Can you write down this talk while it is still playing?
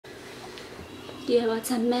Dear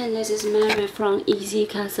what's up, man? This is Mary from Easy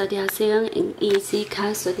Car Studio Sale and Easy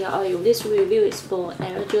Car Studio Oil. This review is for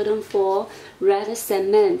Air Jordan 4 Red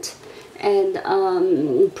Cement. And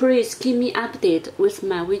please keep me updated with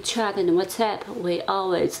my WeChat and WhatsApp. We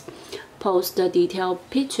always post the detailed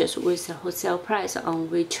pictures with the wholesale price on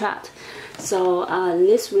WeChat. So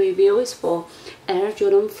this review is for Air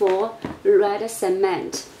Jordan 4 Red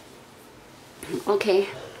Cement. Okay,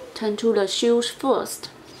 turn to the shoes first.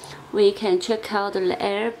 We can check out the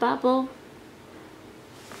air bubble.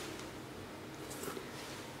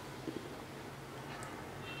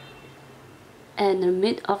 And the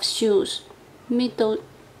midsole of shoes. The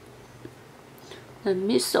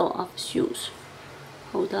midsole of shoes.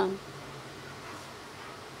 Hold on.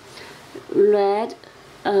 Red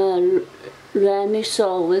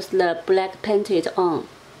midsole with the black painted on.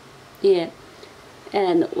 Yeah.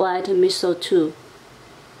 And white midsole too.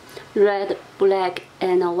 Red, black,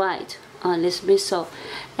 and white on this midsole.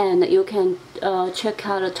 And you can check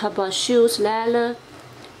out the top of shoes leather.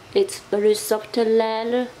 It's very soft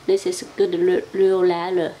leather. This is good real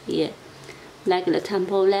leather. Yeah, like the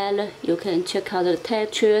temple leather. You can check out the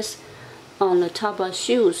textures on the top of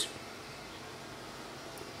shoes.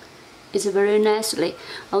 It's very nicely.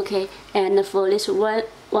 Okay, and for this white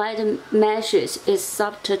meshes, it's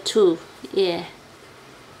soft too. Yeah,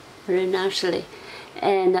 very nicely.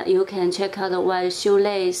 And you can check out the white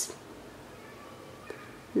shoelace,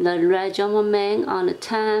 the red jumpman on the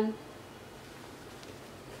tan,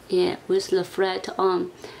 yeah, with the flat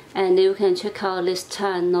on. And you can check out this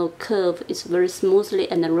tan, no curve, it's very smoothly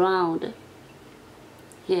and round.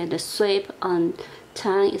 Yeah, the shape on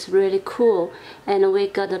tan is really cool. And we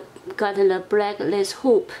got the black lace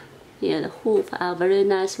hoop. Yeah, the hoop are very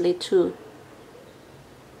nicely too.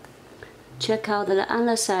 Check out the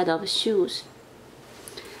underside of shoes.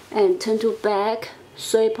 And turn to back,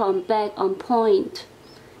 shape on back on point.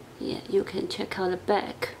 Yeah, you can check out the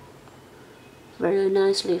back. Very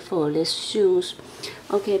nicely for these shoes.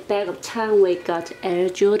 Okay, back of tan we got Air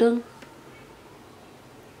Jordan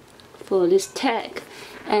for this tag.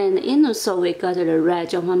 And in the sole we got the red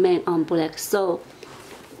jumpman on black sole.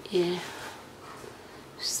 Yeah,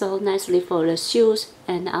 so nicely for the shoes.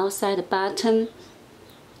 And outside the bottom,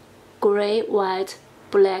 gray, white,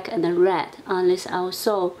 black and red on this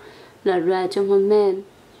outsole. The red jumpman,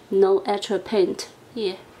 no extra paint.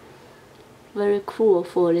 Yeah, very cool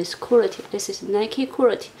for this quality. This is Nike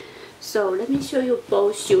quality. So let me show you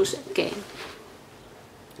both shoes again.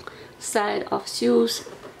 Side of shoes,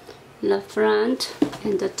 the front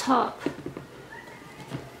and the top.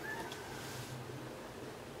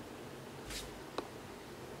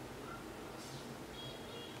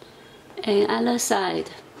 And other side.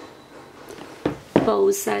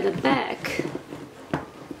 Both side back.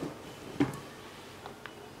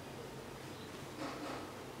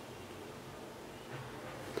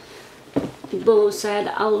 Both side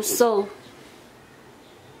outsole.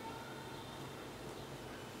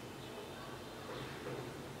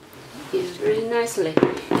 Yeah, very nicely.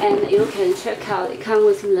 And you can check out, it comes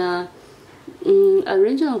with the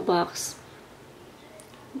original box.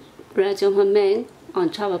 Red jumpman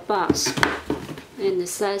on top of box. And the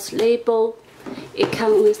size label. It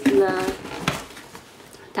comes with the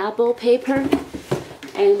double paper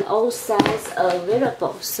and all sizes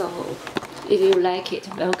available. So if you like it,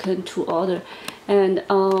 welcome to order. And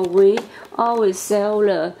we always sell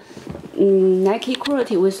the Nike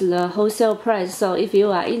quality with the wholesale price. So if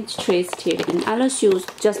you are interested in other shoes,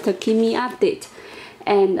 just keep me updated.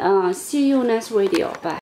 And see you next video. Bye.